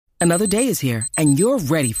Another day is here, and you're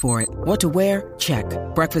ready for it. What to wear? Check.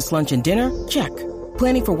 Breakfast, lunch, and dinner? Check.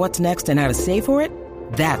 Planning for what's next and how to save for it?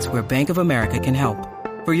 That's where Bank of America can help.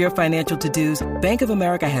 For your financial to-dos, Bank of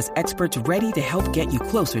America has experts ready to help get you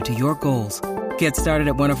closer to your goals. Get started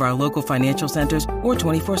at one of our local financial centers or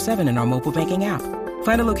 24/7 in our mobile banking app.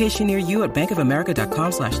 Find a location near you at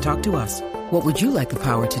bankofamerica.com/talktous. What would you like the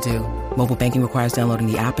power to do? Mobile banking requires downloading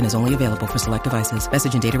the app and is only available for select devices.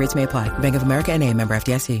 Message and data rates may apply. Bank of America N.A., member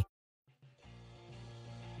FDIC.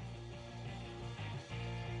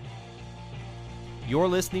 You're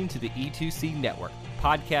listening to the E2C Network,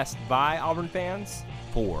 podcast by Auburn fans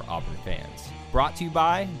for Auburn fans. Brought to you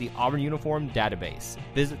by the Auburn Uniform Database.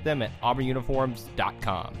 Visit them at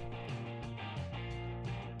auburnuniforms.com.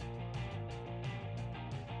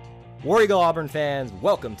 War Eagle Auburn fans,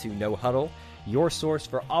 welcome to No Huddle, your source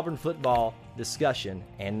for Auburn football discussion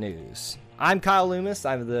and news. I'm Kyle Loomis.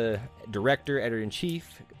 I'm the director,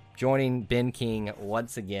 editor-in-chief, joining Ben King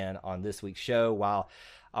once again on this week's show while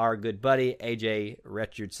our good buddy AJ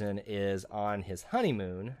Richardson is on his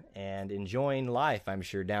honeymoon and enjoying life, I'm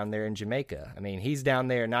sure, down there in Jamaica. I mean, he's down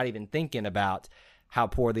there not even thinking about how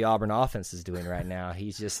poor the Auburn offense is doing right now.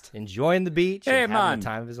 He's just enjoying the beach and having the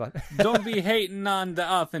time of his life. Don't be hating on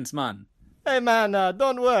the offense, man. Hey, man,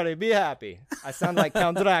 don't worry. Be happy. I sound like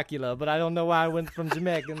Count Dracula, but I don't know why I went from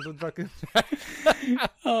Jamaican to fucking...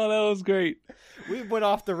 Oh, that was great. We went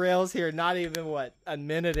off the rails here, not even, a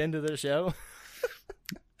minute into the show?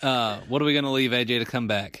 What are we going to leave AJ to come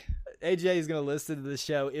back? AJ is going to listen to the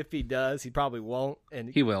show. If he does, he probably won't. And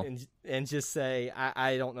he will. And just say,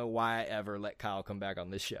 I don't know why I ever let Kyle come back on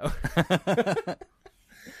this show.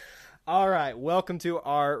 All right. Welcome to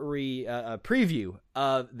our preview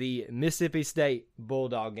of the Mississippi State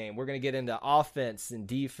Bulldog game. We're going to get into offense and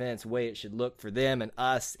defense, way it should look for them and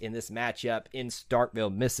us in this matchup in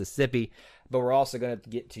Starkville, Mississippi. But we're also going to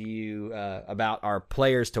get to you about our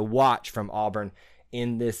players to watch from Auburn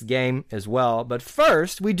in this game as well. But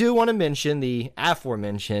first, we do want to mention the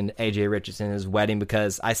aforementioned AJ Richardson and his wedding,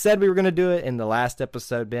 because I said we were going to do it in the last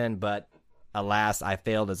episode, Ben, but alas, I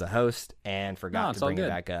failed as a host and forgot to bring it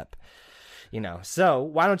back up. So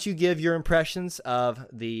why don't you give your impressions of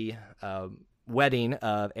the wedding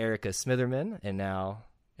of Erica Smitherman and now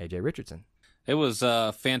AJ Richardson? It was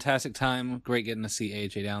a fantastic time. Great getting to see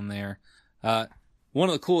AJ down there. One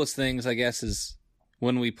of the coolest things, I guess, is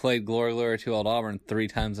when we played Glory Glory to Old Auburn 3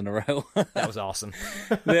 times in a row. That was awesome.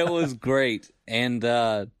 That was great. And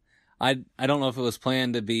I don't know if it was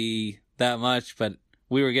planned to be that much, but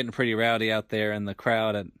we were getting pretty rowdy out there in the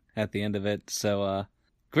crowd at the end of it. So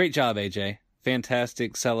great job, AJ.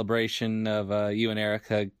 Fantastic celebration of you and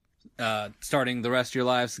Erica starting the rest of your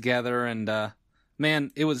lives together. And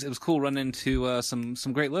man, it was cool running into some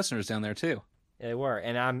great listeners down there too. They were,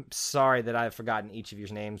 and I'm sorry that I've forgotten each of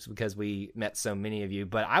your names because we met so many of you,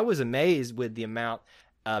 but I was amazed with the amount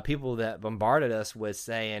of people that bombarded us with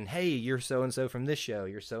saying, hey, you're so-and-so from this show,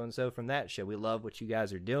 you're so-and-so from that show, we love what you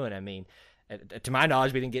guys are doing. I mean, to my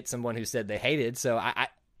knowledge, we didn't get someone who said they hated, so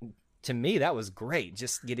to me, that was great,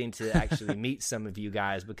 just getting to actually meet some of you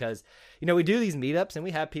guys, because, we do these meetups, and we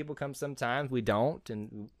have people come sometimes, we don't,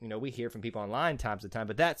 and, we hear from people online times to time,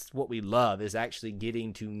 but that's what we love, is actually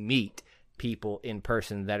getting to meet people in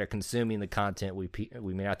person that are consuming the content we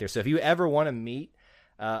meet out there. So if you ever want to meet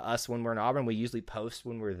us when we're in Auburn, we usually post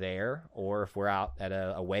when we're there, or if we're out at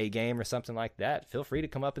a away game or something like that, feel free to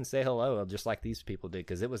come up and say hello, just like these people did,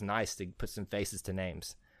 because it was nice to put some faces to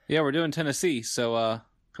names. Yeah, we're doing Tennessee, so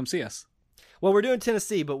come see us. Well, we're doing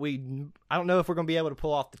Tennessee, but I don't know if we're going to be able to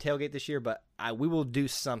pull off the tailgate this year, but we will do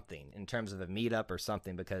something in terms of a meetup or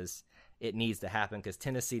something, because it needs to happen, because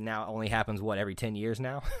Tennessee now only happens, every 10 years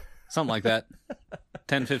now? Something like that.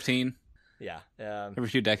 10, 15. Yeah. Every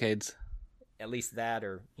few decades. At least that,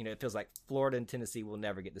 or, it feels like Florida and Tennessee will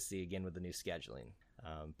never get to see again with the new scheduling.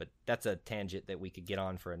 But that's a tangent that we could get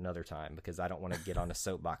on for another time, because I don't want to get on a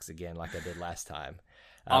soapbox again like I did last time.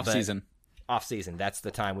 Off-season. Off-season. That's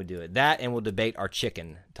the time we do it. That, and we'll debate our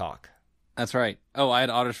chicken talk. That's right. Oh, I had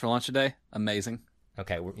otters for lunch today. Amazing.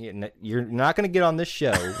 Okay. You're not going to get on this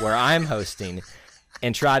show where I'm hosting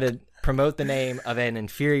and try to promote the name of an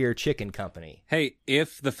inferior chicken company. Hey,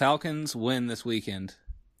 if the Falcons win this weekend,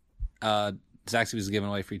 Zaxby's is giving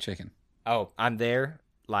away free chicken. Oh, I'm there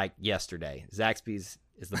like yesterday. Zaxby's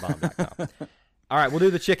is the bomb.com. All right, we'll do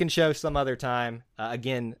the chicken show some other time.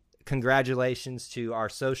 Again, congratulations to our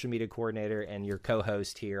social media coordinator and your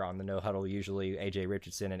co-host here on the No Huddle, usually AJ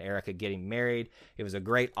Richardson and Erica, getting married. It was a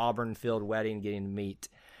great Auburn-filled wedding, getting to meet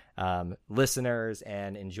listeners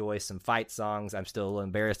and enjoy some fight songs. I'm still a little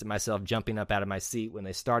embarrassed at myself jumping up out of my seat when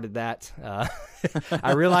they started that.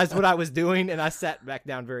 I realized what I was doing, and I sat back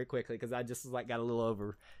down very quickly because I just got a little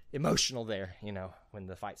over emotional there, when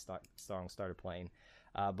the fight song started playing.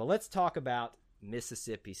 But let's talk about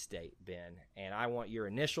Mississippi State, Ben, and I want your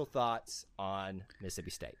initial thoughts on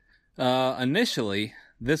Mississippi State. Initially,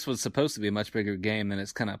 this was supposed to be a much bigger game than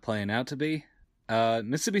it's kind of playing out to be.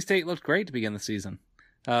 Mississippi State looked great to begin the season.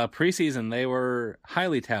 Preseason, they were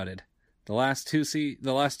highly touted. The last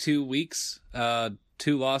 2 weeks,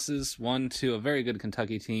 2 losses, one to a very good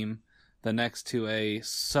Kentucky team, the next to a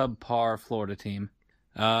subpar Florida team.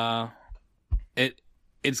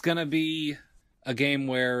 It's going to be a game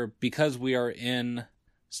where, because we are in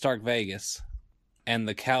Stark Vegas and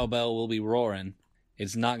the cowbell will be roaring,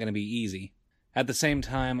 it's not going to be easy. At the same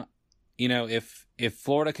time, if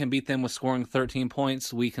Florida can beat them with scoring 13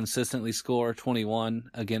 points, we consistently score 21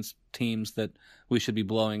 against teams that we should be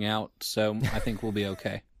blowing out. So I think we'll be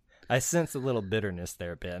okay. I sense a little bitterness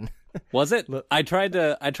there, Ben. Was it? I tried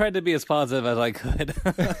to be as positive as I could.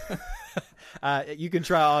 You can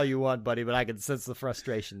try all you want, buddy, but I can sense the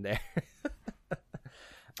frustration there.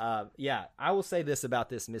 Yeah, I will say this about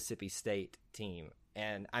this Mississippi State team,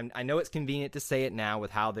 and I know it's convenient to say it now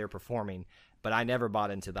with how they're performing, but I never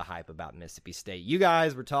bought into the hype about Mississippi State. You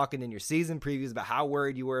guys were talking in your season previews about how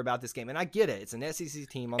worried you were about this game, and I get it. It's an SEC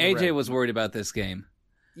team on the road. AJ was worried about this game.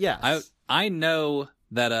 Yes. I know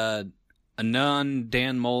that a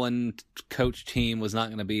non-Dan Mullen coach team was not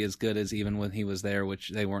going to be as good as even when he was there, which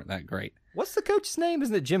they weren't that great. What's the coach's name?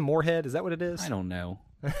 Isn't it Jim Moorhead? Is that what it is? I don't know.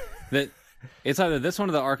 It's either this one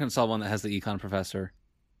or the Arkansas one that has the econ professor.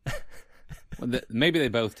 Maybe they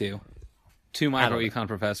both do. 2 micro econ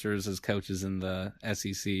professors as coaches in the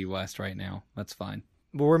SEC West right now. That's fine.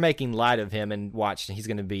 But we're making light of him and watch. He's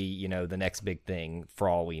going to be, the next big thing for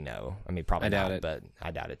all we know. I mean, probably not, but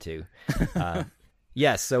I doubt it too.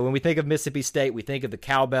 Yes. So when we think of Mississippi State, we think of the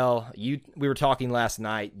cowbell. We were talking last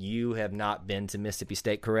night. You have not been to Mississippi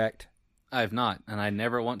State, correct? I have not, and I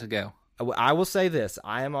never want to go. I will say this.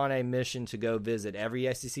 I am on a mission to go visit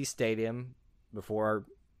every SEC stadium before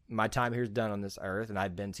my time here is done on this earth, and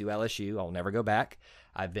I've been to LSU. I'll never go back.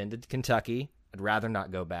 I've been to Kentucky. I'd rather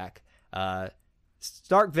not go back.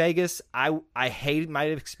 Stark Vegas, I hated my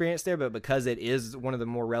experience there, but because it is one of the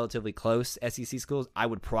more relatively close SEC schools, I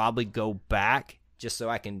would probably go back just so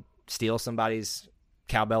I can steal somebody's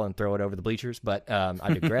cowbell and throw it over the bleachers. But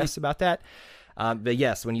I digress about that. But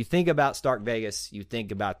yes, when you think about Stark Vegas, you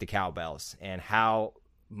think about the cowbells and how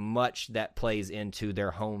much that plays into their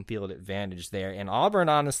home field advantage there. And Auburn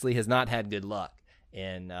honestly has not had good luck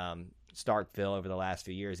in Starkville over the last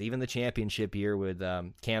few years. Even the championship year with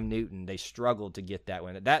Cam Newton, they struggled to get that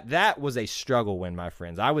win. That was a struggle win, my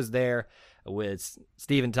friends. I was there with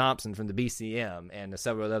Stephen Thompson from the BCM and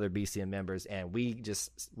several other BCM members, and we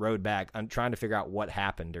just rode back. I'm trying to figure out what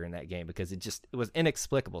happened during that game because it was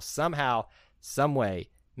inexplicable. Somehow, some way,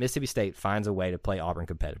 Mississippi State finds a way to play Auburn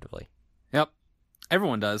competitively. Yep.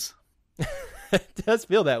 Everyone does. It does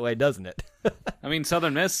feel that way, doesn't it? I mean,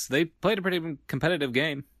 Southern Miss, they played a pretty competitive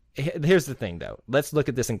game. Here's the thing, though. Let's look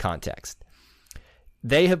at this in context.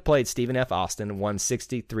 They have played Stephen F. Austin and won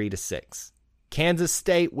 63-6. Kansas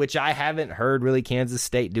State, which I haven't heard really Kansas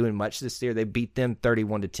State doing much this year, they beat them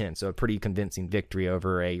 31-10. So a pretty convincing victory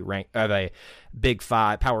over a Big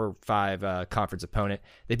Five, Power Five conference opponent.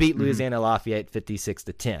 They beat Louisiana Lafayette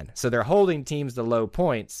 56-10. So they're holding teams to low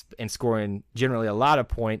points and scoring generally a lot of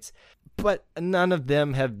points, but none of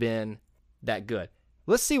them have been that good.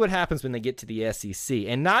 Let's see what happens when they get to the SEC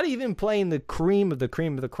and not even playing the cream of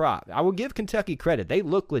the crop. I will give Kentucky credit. They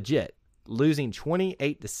look legit, losing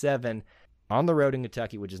 28-7 on the road in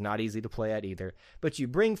Kentucky, which is not easy to play at either. But you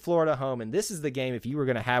bring Florida home, and this is the game if you were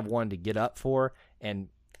going to have one to get up for and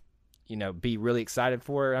be really excited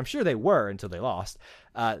for. I'm sure they were until they lost.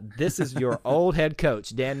 This is your old head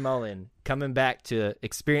coach, Dan Mullen, coming back to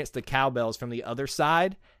experience the cowbells from the other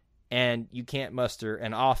side, and you can't muster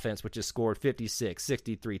an offense which has scored 56,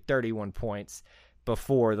 63, 31 points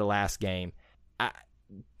before the last game.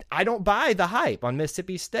 I don't buy the hype on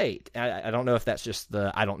Mississippi State. I don't know if that's just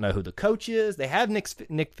I don't know who the coach is. They have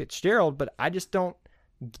Nick Fitzgerald, but I just don't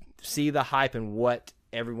see the hype in what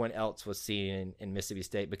everyone else was seeing in Mississippi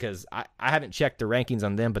State because I haven't checked the rankings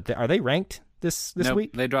on them, but are they ranked this nope,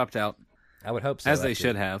 week? They dropped out. I would hope so. As they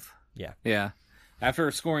should have. Yeah. Yeah.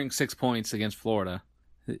 After scoring 6 points against Florida,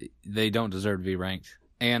 they don't deserve to be ranked.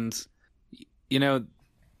 And,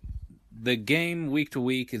 the game week to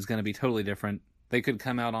week is going to be totally different. They could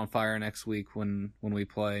come out on fire next week when we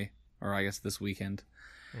play, or I guess this weekend.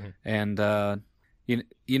 Mm-hmm. And,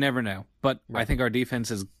 You never know. But Right. I think our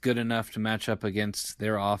defense is good enough to match up against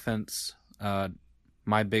their offense.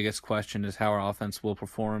 My biggest question is how our offense will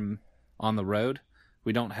perform on the road.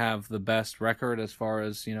 We don't have the best record as far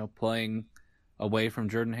as, playing away from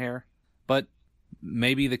Jordan-Hare. But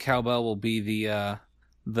maybe the cowbell will be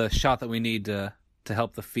the shot that we need to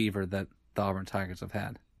help the fever that the Auburn Tigers have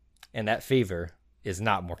had. And that fever is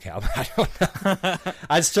not more cowbell. I don't know.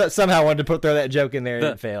 I somehow wanted to throw that joke in there and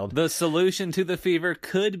it failed. The solution to the fever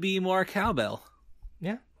could be more cowbell.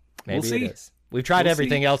 Yeah, maybe We'll see. it is. We've tried We'll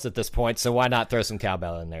everything see. else at this point, so why not throw some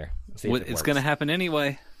cowbell in there? See if It's going to happen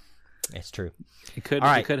anyway. It's true. It could. All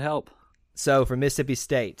right. It could help. So for Mississippi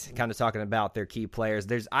State, kind of talking about their key players,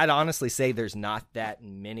 I'd honestly say there's not that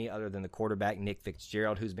many other than the quarterback, Nick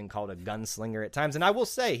Fitzgerald, who's been called a gunslinger at times. And I will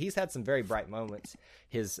say he's had some very bright moments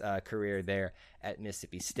his career there at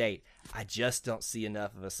Mississippi State. I just don't see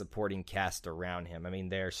enough of a supporting cast around him. I mean,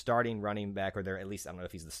 their starting running back, or at least I don't know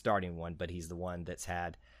if he's the starting one, but he's the one that's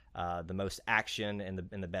had the most action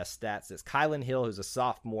and the best stats. It's Kylan Hill, who's a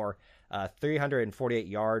sophomore, 348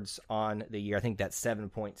 yards on the year. I think that's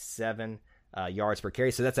 7.7 yards per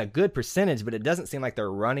carry. So that's a good percentage, but it doesn't seem like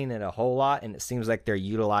they're running it a whole lot, and it seems like they're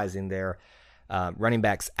utilizing their running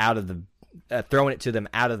backs out of the throwing it to them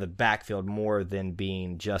out of the backfield more than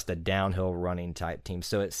being just a downhill running type team.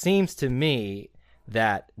 So it seems to me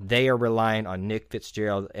that they are relying on Nick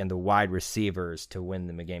Fitzgerald and the wide receivers to win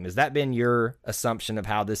them a game. Has that been your assumption of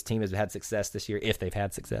how this team has had success this year, if they've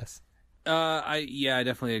had success? I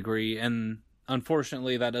definitely agree, and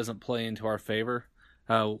unfortunately, that doesn't play into our favor.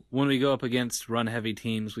 When we go up against run-heavy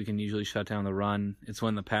teams, we can usually shut down the run. It's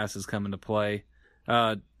when the passes come into play.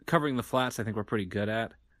 Covering the flats, I think we're pretty good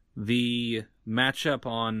at. The matchup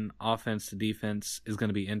on offense to defense is going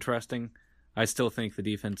to be interesting. I still think the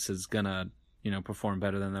defense is going to, perform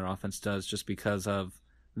better than their offense does, just because of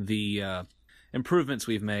the improvements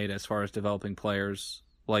we've made as far as developing players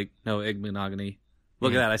like Noah Igbenogany.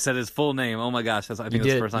 Look at that. I said his full name. Oh my gosh. I think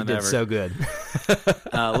that's the first time you ever. did so good.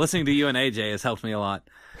 Listening to you and AJ has helped me a lot.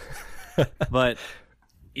 But,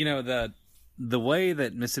 the way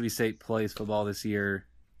that Mississippi State plays football this year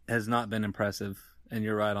has not been impressive, and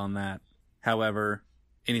you're right on that. However,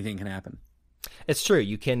 anything can happen. It's true.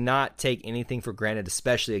 You cannot take anything for granted,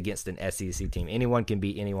 especially against an SEC team. Anyone can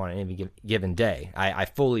beat anyone on any given day. I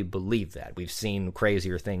fully believe that. We've seen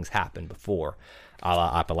crazier things happen before, a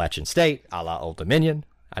la Appalachian State, a la Old Dominion.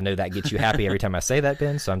 I know that gets you happy every time I say that,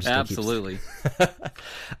 Ben, so I'm just going to keep Absolutely.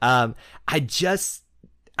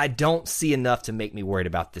 I don't see enough to make me worried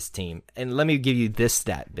about this team. And let me give you this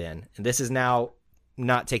stat, Ben. And this is now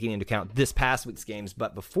not taking into account this past week's games,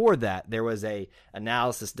 but before that, there was a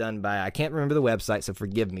analysis done by, I can't remember the website, so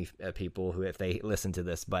forgive me, people, who if they listen to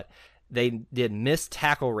this, but they did missed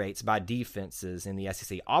tackle rates by defenses in the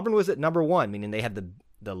SEC. Auburn was at number 1, meaning they had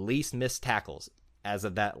the least missed tackles as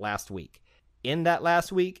of that last week. In that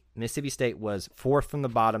last week, Mississippi State was 4th from the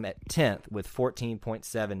bottom at 10th with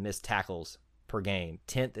 14.7 missed tackles per game,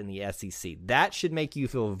 10th in the SEC. That should make you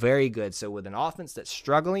feel very good. So with an offense that's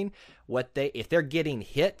struggling, if they're getting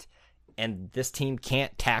hit and this team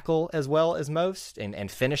can't tackle as well as most and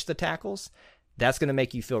finish the tackles, that's going to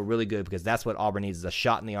make you feel really good, because that's what Auburn needs, is a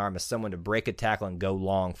shot in the arm, is someone to break a tackle and go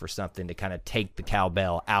long for something to kind of take the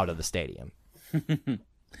cowbell out of the stadium.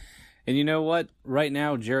 And you know what? Right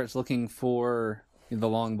now, Jarrett's looking for the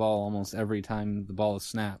long ball almost every time the ball is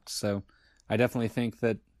snapped. So I definitely think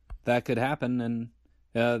that could happen, and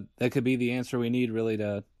that could be the answer we need, really,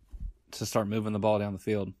 to start moving the ball down the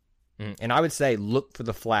field. And I would say look for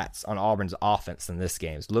the flats on Auburn's offense in this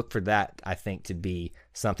game. Look for that, I think, to be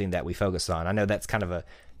something that we focus on. I know that's kind of a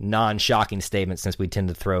non-shocking statement, since we tend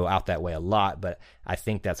to throw out that way a lot, but I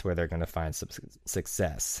think that's where they're going to find some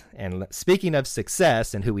success. And speaking of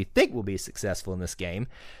success and who we think will be successful in this game,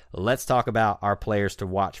 let's talk about our players to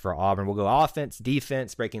watch for Auburn. We'll go offense,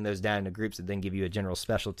 defense, breaking those down into groups, and then give you a general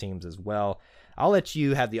special teams as well. I'll let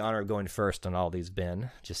you have the honor of going first on all these, Ben,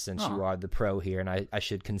 just since you are the pro here, and I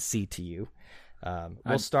should concede to you.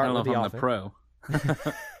 We'll start with the offense. The pro.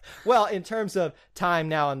 Well, in terms of time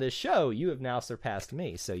now on this show, you have now surpassed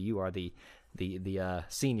me, so you are the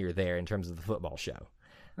senior there in terms of the football show.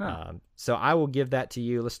 So I will give that to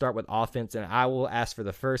you. Let's start with offense, and I will ask for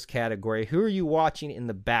the first category. Who are you watching in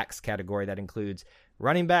the backs category? That includes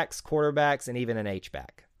running backs, quarterbacks, and even an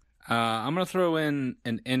H-back. I'm going to throw in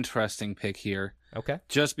an interesting pick here. Okay.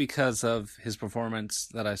 Just because of his performance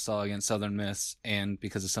that I saw against Southern Miss, and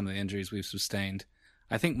because of some of the injuries we've sustained.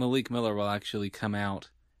 I think Malik Miller will actually come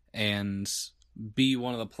out and be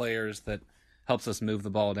one of the players that helps us move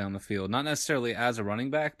the ball down the field. Not necessarily as a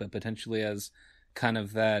running back, but potentially as kind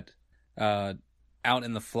of that out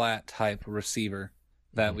in the flat type receiver.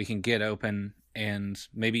 that we can get open and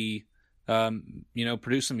maybe,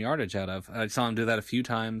 produce some yardage out of. I saw him do that a few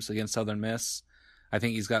times against Southern Miss. I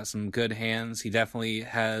think he's got some good hands. He definitely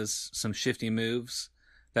has some shifty moves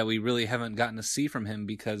that we really haven't gotten to see from him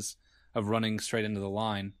because of running straight into the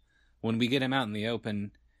line. When we get him out in the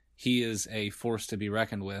open, he is a force to be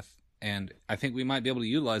reckoned with. And I think we might be able to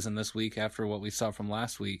utilize him this week after what we saw from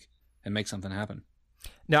last week and make something happen.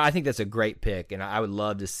 No, I think that's a great pick, and I would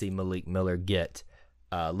love to see Malik Miller get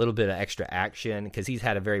a little bit of extra action because he's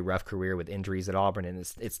had a very rough career with injuries at Auburn, and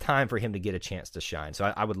it's time for him to get a chance to shine. So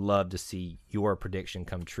I would love to see your prediction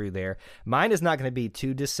come true there. Mine is not going to be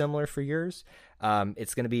too dissimilar for yours.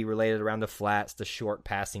 It's going to be related around the flats, the short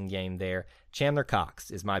passing game there. Chandler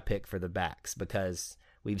Cox is my pick for the backs because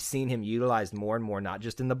we've seen him utilized more and more, not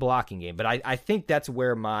just in the blocking game. But I think that's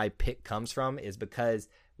where my pick comes from, is because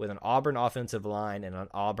with an Auburn offensive line and an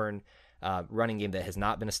Auburn running game that has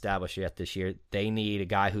not been established yet this year, they need a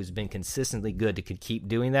guy who's been consistently good to keep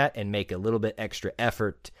doing that and make a little bit extra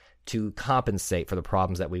effort to compensate for the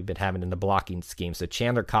problems that we've been having in the blocking scheme. So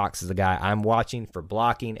Chandler Cox is the guy I'm watching for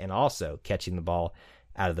blocking and also catching the ball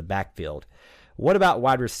out of the backfield. What about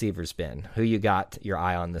wide receivers, Ben? Who you got your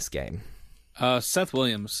eye on this game? Seth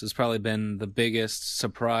Williams has probably been the biggest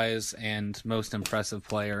surprise and most impressive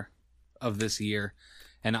player of this year.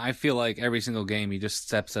 And I feel like every single game he just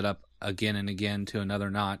steps it up again and again to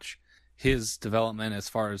another notch. His development as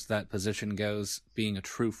far as that position goes, being a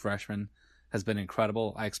true freshman, has been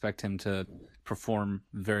incredible. I expect him to perform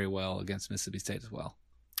very well against Mississippi State as well.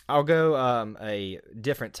 I'll go a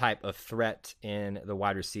different type of threat in the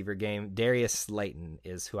wide receiver game. Darius Slayton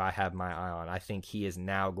is who I have my eye on. I think he is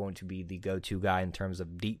now going to be the go-to guy in terms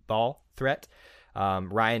of deep ball threat.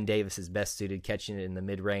 Ryan Davis is best suited catching it in the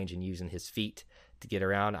mid-range and using his feet to get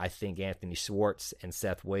around. I think Anthony Schwartz and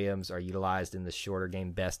Seth Williams are utilized in the shorter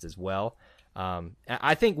game best as well.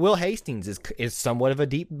 I think Will Hastings is somewhat of a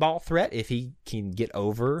deep ball threat if he can get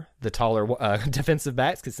over the taller defensive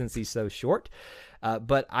backs, because since he's so short.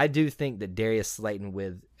 But I do think that Darius Slayton,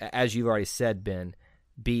 with, as you've already said, Ben,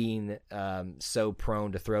 being so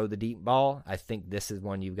prone to throw the deep ball, I think this is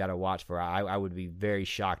one you've got to watch for. I would be very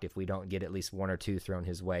shocked if we don't get at least one or two thrown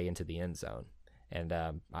his way into the end zone. And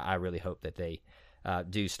I really hope that they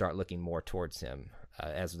do start looking more towards him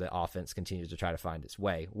as the offense continues to try to find its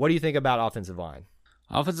way. What do you think about offensive line?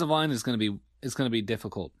 Offensive line is going to be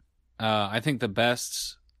difficult. I think the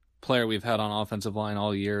best player we've had on offensive line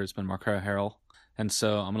all year has been Marquel Harrell, and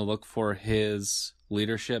so I'm going to look for his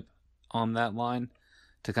leadership on that line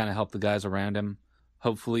to kind of help the guys around him.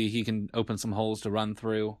 Hopefully he can open some holes to run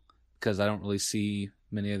through, because I don't really see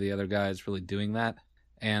many of the other guys really doing that.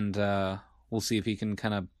 And we'll see if he can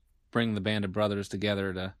kind of bring the band of brothers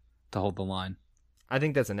together to hold the line. I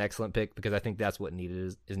think that's an excellent pick, because I think that's what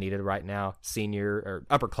is needed right now. Senior or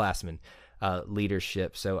upperclassmen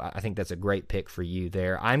leadership. So I think that's a great pick for you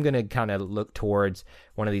there. I'm going to kind of look towards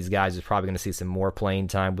one of these guys who's probably going to see some more playing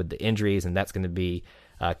time with the injuries, and that's going to be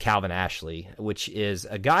Calvin Ashley, which is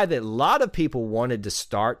a guy that a lot of people wanted to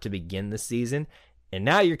start to begin the season. And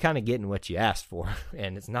now you're kind of getting what you asked for,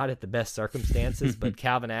 and it's not at the best circumstances, but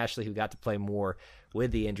Calvin Ashley, who got to play more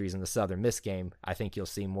with the injuries in the Southern Miss game, I think you'll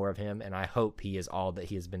see more of him, and I hope he is all that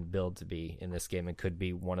he has been billed to be in this game and could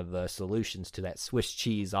be one of the solutions to that Swiss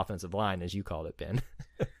cheese offensive line, as you called it, Ben.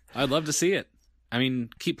 I'd love to see it. I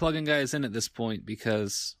mean, keep plugging guys in at this point,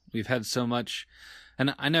 because we've had so much,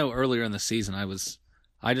 and I know earlier in the season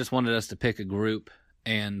I just wanted us to pick a group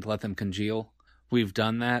and let them congeal. We've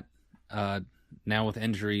done that. Now with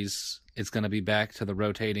injuries, it's going to be back to the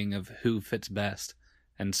rotating of who fits best.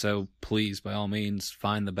 And so please, by all means,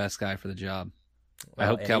 find the best guy for the job. Well, I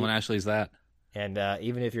hope Calvin Ashley's that. And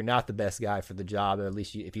even if you're not the best guy for the job, or at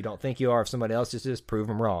least if you don't think you are, if somebody else just prove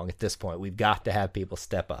them wrong at this point. We've got to have people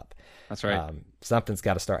step up. That's right. Something's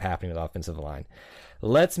got to start happening with offensive line.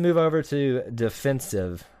 Let's move over to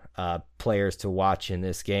defensive players to watch in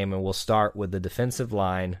this game, and we'll start with the defensive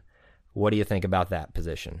line. What do you think about that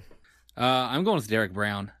position? I'm going with Derek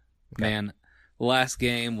Brown. Okay. Man, last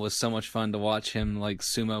game was so much fun to watch him like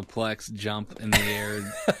sumo plex jump in the air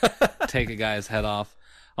and take a guy's head off.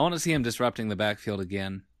 I want to see him disrupting the backfield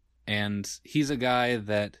again. And he's a guy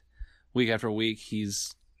that week after week,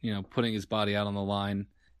 he's, putting his body out on the line,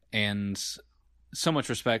 and so much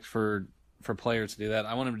respect for players to do that.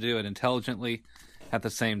 I want him to do it intelligently. At the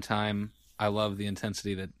same time, I love the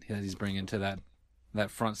intensity that he's bringing to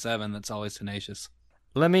that front seven that's always tenacious.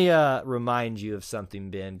 Let me remind you of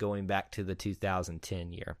something, Ben, going back to the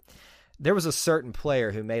 2010 year. There was a certain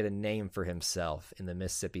player who made a name for himself in the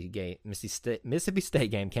Mississippi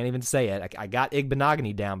State game. Can't even say it. I got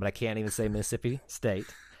Igbenogany down, but I can't even say Mississippi State.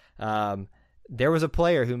 There was a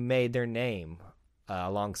player who made their name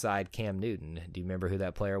alongside Cam Newton. Do you remember who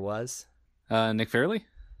that player was? Nick Fairley?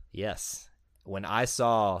 Yes. When I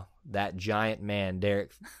saw that giant man,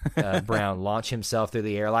 Derek Brown, launch himself through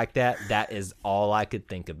the air like that, that is all I could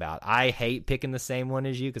think about. I hate picking the same one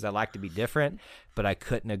as you because I like to be different, but I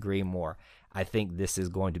couldn't agree more. I think this is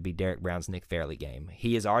going to be Derek Brown's Nick Fairley game.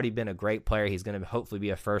 He has already been a great player. He's going to hopefully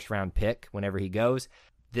be a first-round pick whenever he goes.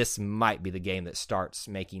 This might be the game that starts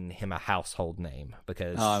making him a household name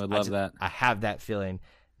because I would love that. I have that feeling.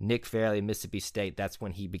 Nick Fairley, Mississippi State, that's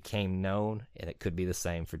when he became known, and it could be the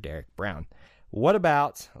same for Derek Brown. What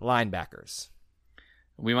about linebackers?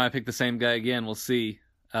 We might pick the same guy again. We'll see.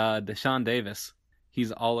 Deshaun Davis.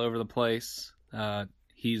 He's all over the place.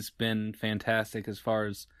 He's been fantastic as far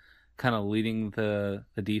as kind of leading the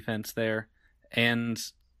defense there. And,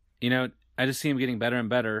 I just see him getting better and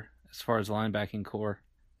better as far as linebacking core.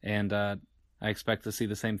 And I expect to see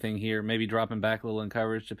the same thing here. Maybe dropping back a little in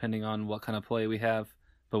coverage depending on what kind of play we have.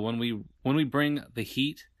 But when we bring the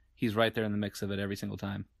heat, he's right there in the mix of it every single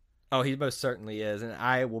time. Oh, he most certainly is. And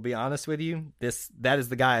I will be honest with you, that is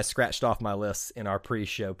the guy I scratched off my list in our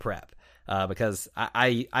pre-show prep because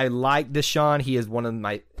I like Deshaun. He is one of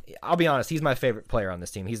my – I'll be honest, he's my favorite player on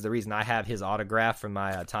this team. He's the reason I have his autograph from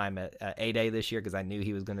my time at A-Day this year because I knew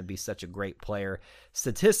he was going to be such a great player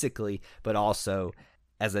statistically, but also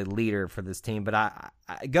as a leader for this team. But I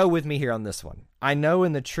go with me here on this one. I know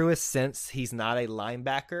in the truest sense he's not a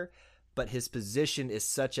linebacker, but his position is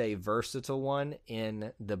such a versatile one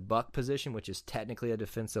in the buck position, which is technically a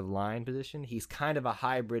defensive line position. He's kind of a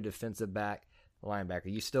hybrid defensive back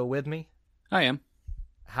linebacker. You still with me? I am.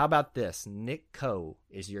 How about this? Nick Coe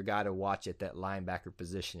is your guy to watch at that linebacker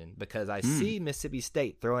position because I see Mississippi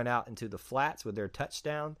State throwing out into the flats with their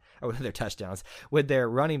with their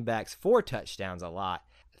running backs for touchdowns a lot.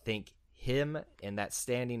 I think him in that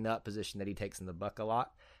standing up position that he takes in the buck a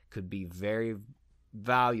lot could be very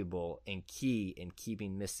valuable and key in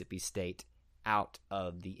keeping Mississippi State out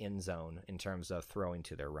of the end zone in terms of throwing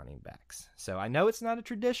to their running backs. So I know it's not a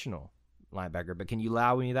traditional linebacker, but can you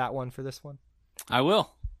allow me that one for this one? I will.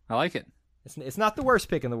 I like it. It's not the worst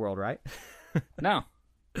pick in the world, right? No.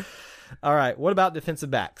 All right. What about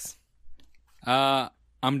defensive backs?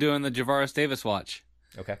 I'm doing the Javaris Davis watch.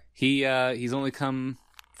 Okay. He's only come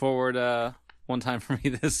forward one time for me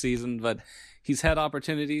this season, but he's had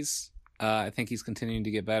opportunities. I think he's continuing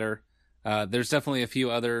to get better. There's definitely a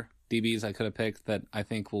few other DBs I could have picked that I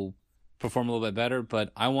think will perform a little bit better,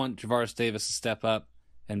 but I want Javaris Davis to step up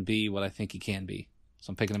and be what I think he can be. So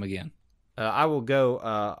I'm picking him again. I will go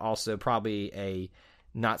also probably a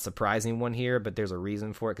not surprising one here, but there's a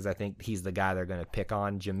reason for it because I think he's the guy they're going to pick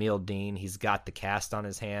on. Jamil Dean, he's got the cast on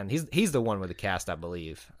his hand. He's the one with the cast, I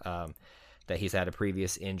believe, that he's had a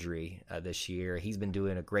previous injury this year. He's been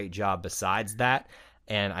doing a great job besides that.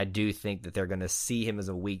 And I do think that they're going to see him as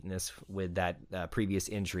a weakness with that previous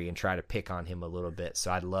injury and try to pick on him a little bit.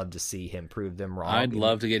 So I'd love to see him prove them wrong. I'd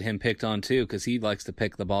love to get him picked on too because he likes to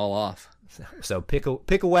pick the ball off. So pick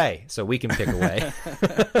away so we can pick away.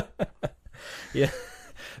 Yeah.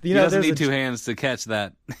 He doesn't need two hands to catch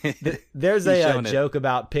that. There's a joke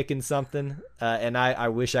about picking something, and I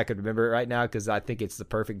wish I could remember it right now because I think it's the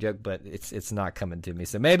perfect joke, but it's not coming to me.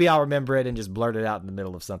 So maybe I'll remember it and just blurt it out in the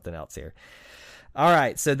middle of something else here. All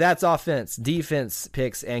right, so that's offense, defense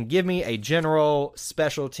picks, and give me a general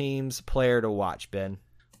special teams player to watch, Ben.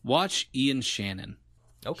 Watch Ian Shannon.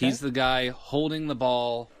 Okay. He's the guy holding the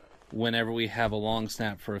ball whenever we have a long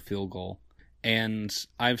snap for a field goal. And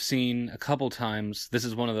I've seen a couple times, this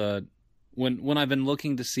is one of the, when I've been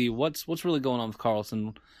looking to see what's really going on with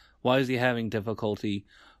Carlson, why is he having difficulty?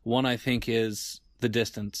 One, I think, is the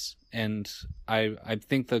distance. And I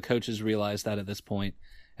think the coaches realize that at this point,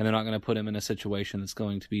 and they're not going to put him in a situation that's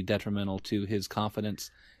going to be detrimental to his confidence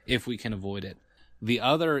if we can avoid it. The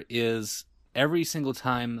other is every single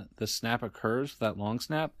time the snap occurs, that long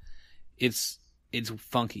snap, it's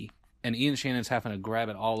funky. And Ian Shannon's having to grab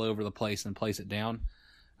it all over the place and place it down.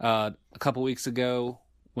 A couple weeks ago,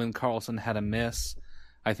 when Carlson had a miss,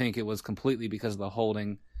 I think it was completely because of the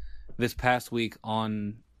holding. This past week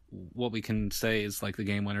on what we can say is like the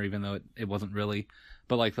game winner, even though it wasn't really.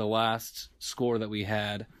 But like the last score that we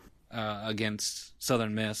had against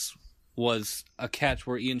Southern Miss was a catch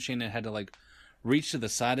where Ian Shannon had to like reach to the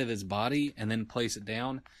side of his body and then place it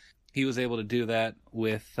down. He was able to do that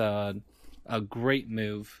with a great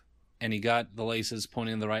move, and he got the laces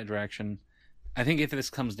pointing in the right direction. I think if this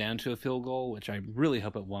comes down to a field goal, which I really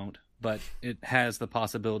hope it won't, but it has the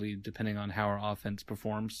possibility depending on how our offense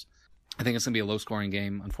performs. I think it's going to be a low-scoring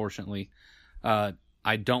game, unfortunately.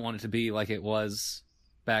 I don't want it to be like it was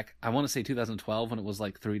back, I want to say 2012 when it was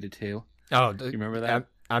like 3-2. Oh, you remember that?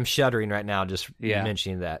 I'm shuddering right now just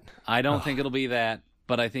mentioning that. I don't think it'll be that,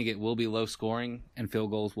 but I think it will be low scoring and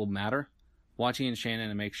field goals will matter. Watch Ian Shannon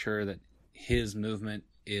and make sure that his movement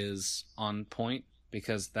is on point,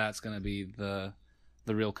 because that's going to be the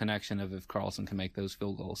real connection of if Carlson can make those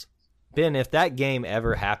field goals. Ben, if that game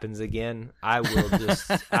ever happens again, I will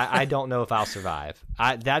just I don't know if I'll survive.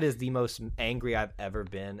 That is the most angry I've ever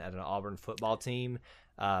been at an Auburn football team.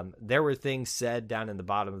 There were things said down in the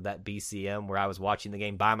bottom of that BCM where I was watching the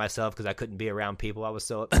game by myself because I couldn't be around people. I was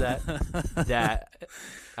so upset that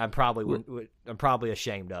I'm probably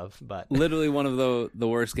ashamed of. But literally one of the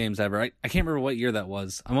worst games ever. I can't remember what year that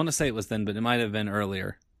was. I want to say it was then, but it might have been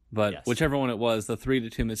earlier. But yes, whichever one it was, the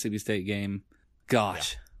 3-2 Mississippi State game,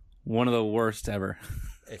 gosh, one of the worst ever.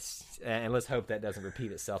 And let's hope that doesn't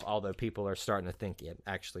repeat itself, although people are starting to think it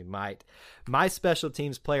actually might. My special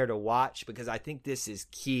teams player to watch, because I think this is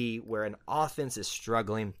key, where an offense is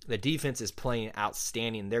struggling, the defense is playing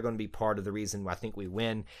outstanding. They're going to be part of the reason I think we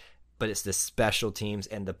win, but it's the special teams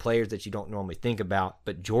and the players that you don't normally think about.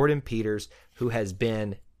 But Jordan Peters, who has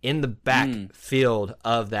been in the backfield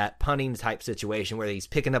of that punting type situation where he's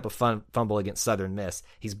picking up a fumble against Southern Miss.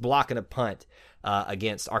 He's blocking a punt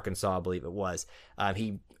against Arkansas, I believe it was.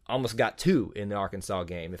 He almost got 2 in the Arkansas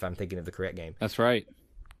game, if I'm thinking of the correct game. That's right.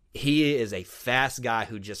 He is a fast guy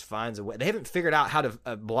who just finds a way. They haven't figured out how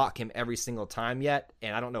to block him every single time yet,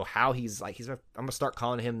 and I don't know how I'm going to start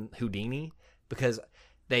calling him Houdini, because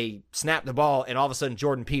they snap the ball and all of a sudden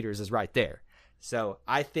Jordan Peters is right there. So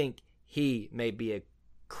I think he may be a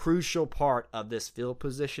crucial part of this field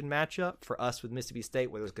position matchup for us with Mississippi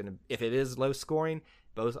State, where there's if it is low scoring,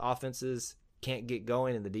 both offenses can't get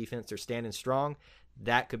going and the defense are standing strong,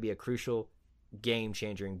 that could be a crucial game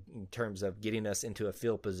changer in terms of getting us into a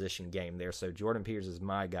field position game there. So Jordan Peters is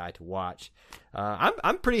my guy to watch.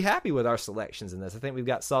 I'm pretty happy with our selections in this. I think we've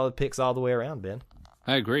got solid picks all the way around, Ben.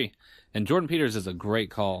 I agree. And Jordan Peters is a great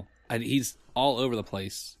call. He's all over the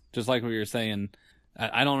place. Just like what you were saying,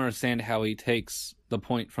 I don't understand how he takes the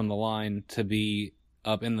point from the line to be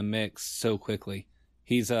up in the mix so quickly.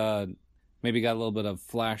 He's maybe got a little bit of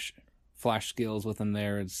flash skills with him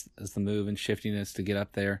there as the move and shiftiness to get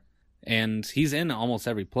up there. And he's in almost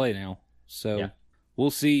every play now. So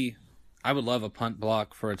We'll see. I would love a punt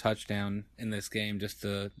block for a touchdown in this game just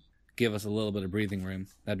to give us a little bit of breathing room.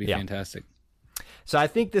 That'd be fantastic. So I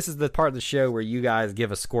think this is the part of the show where you guys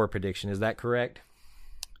give a score prediction. Is that correct?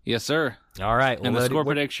 Yes, sir. All right. And the score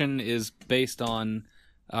prediction is based on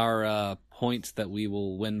our points that we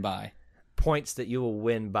will win by. Points that you will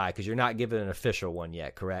win by, because you're not giving an official one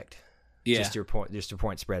yet, correct? Yeah. Just your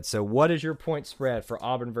point spread. So what is your point spread for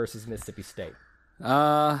Auburn versus Mississippi State?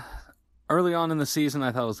 Early on in the season,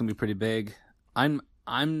 I thought it was going to be pretty big. I'm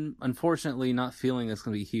unfortunately not feeling it's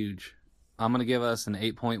going to be huge. I'm going to give us an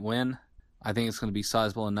 8-point win. I think it's going to be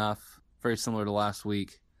sizable enough, very similar to last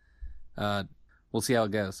week. We'll see how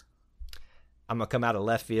it goes. I'm going to come out of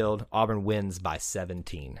left field. Auburn wins by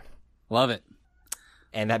 17. Love it.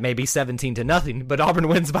 And that may be 17-0, but Auburn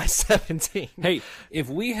wins by 17. Hey, if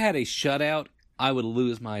we had a shutout, I would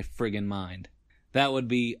lose my friggin' mind. That would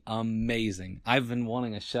be amazing. I've been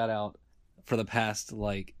wanting a shutout for the past,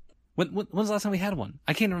 when's the last time we had one?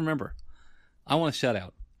 I can't even remember. I want a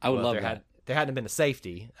shutout. I would love that. There hadn't been a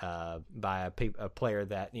safety by a player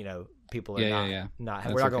that, people are not.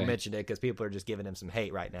 We're not going to mention it because people are just giving him some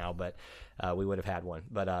hate right now, but we would have had one.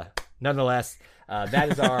 But nonetheless, that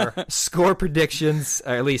is our score predictions,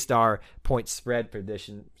 or at least our point spread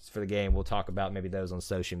predictions for the game. We'll talk about maybe those on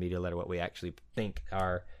social media later, what we actually think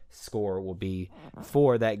our score will be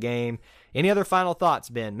for that game. Any other final thoughts,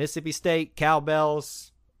 Ben? Mississippi State,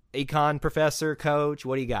 cowbells, econ professor, coach,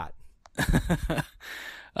 what do you got?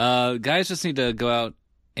 Guys just need to go out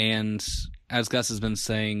and, as Gus has been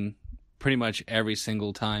saying pretty much every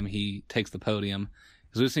single time he takes the podium,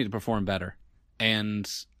 is we just need to perform better. And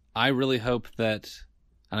I really hope that,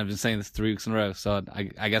 and I've been saying this 3 weeks in a row, so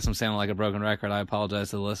I guess I'm sounding like a broken record. I apologize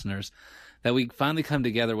to the listeners, that we finally come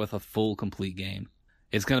together with a full, complete game.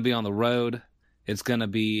 It's going to be on the road. It's going to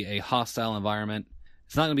be a hostile environment.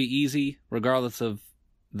 It's not going to be easy, regardless of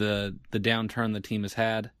the downturn the team has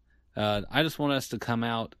had. I just want us to come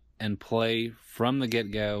out and play from the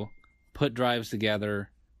get-go, put drives together,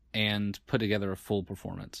 and put together a full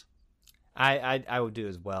performance. I would do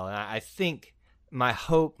as well. And I think my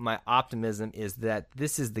hope, my optimism is that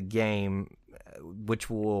this is the game which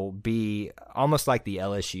will be almost like the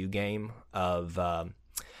LSU game of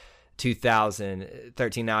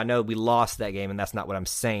 2013. Now, I know we lost that game, and that's not what I'm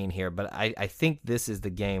saying here, but I think this is the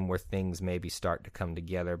game where things maybe start to come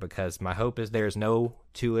together, because my hope is there's no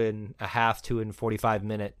 2 hour and 45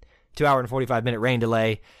 minute rain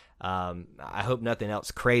delay. I hope nothing else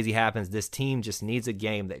crazy happens. This team just needs a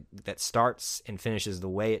game that starts and finishes the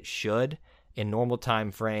way it should in normal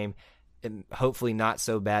time frame, and hopefully not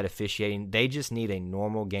so bad officiating. They just need a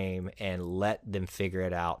normal game and let them figure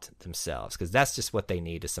it out themselves, because that's just what they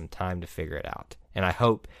need, is some time to figure it out. And I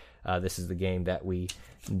hope this is the game that we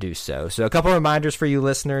do so. So a couple of reminders for you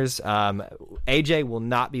listeners. AJ will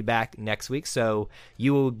not be back next week, so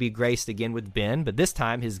you will be graced again with Ben, but this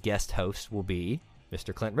time his guest host will be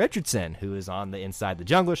Mr. Clint Richardson, who is on the Inside the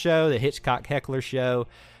Jungle show, the Hitchcock Heckler show,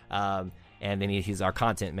 and then he's our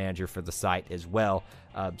content manager for the site as well.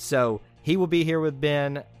 So he will be here with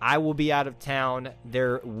Ben. I will be out of town.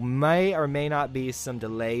 There may or may not be some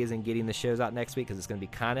delays in getting the shows out next week, because it's going to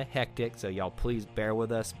be kind of hectic, so y'all please bear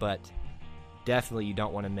with us, but definitely you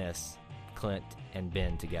don't want to miss Clint and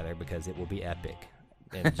Ben together, because it will be epic.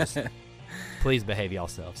 And just please behave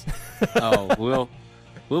yourselves. Oh,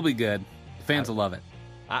 we'll be good. Fans will love it.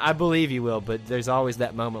 I believe you will, but there's always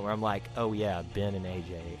that moment where I'm like, oh yeah, Ben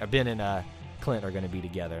and Clint are going to be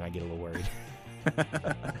together, and I get a little worried.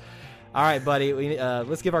 All right, buddy.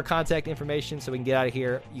 Let's give our contact information so we can get out of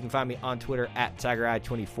here. You can find me on Twitter at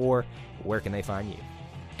TigerEye24. Where can they find you?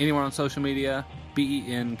 Anywhere on social media,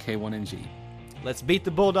 BENK1NG. Let's beat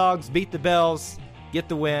the Bulldogs, beat the Bells, get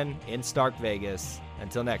the win in Stark Vegas.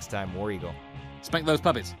 Until next time, War Eagle. Spank those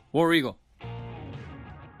puppies. War Eagle.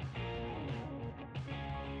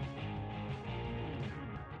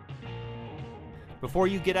 Before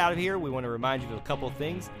you get out of here, we want to remind you of a couple of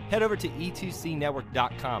things. Head over to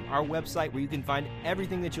e2cnetwork.com, our website where you can find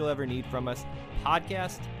everything that you'll ever need from us,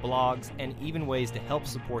 podcasts, blogs, and even ways to help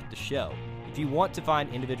support the show. If you want to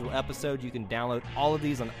find individual episodes, you can download all of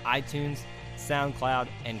these on iTunes, SoundCloud,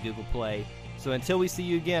 and Google Play. So until we see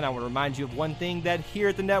you again, I want to remind you of one thing, that here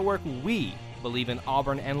at the network, we believe in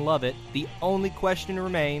Auburn and love it. The only question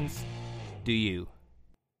remains, do you?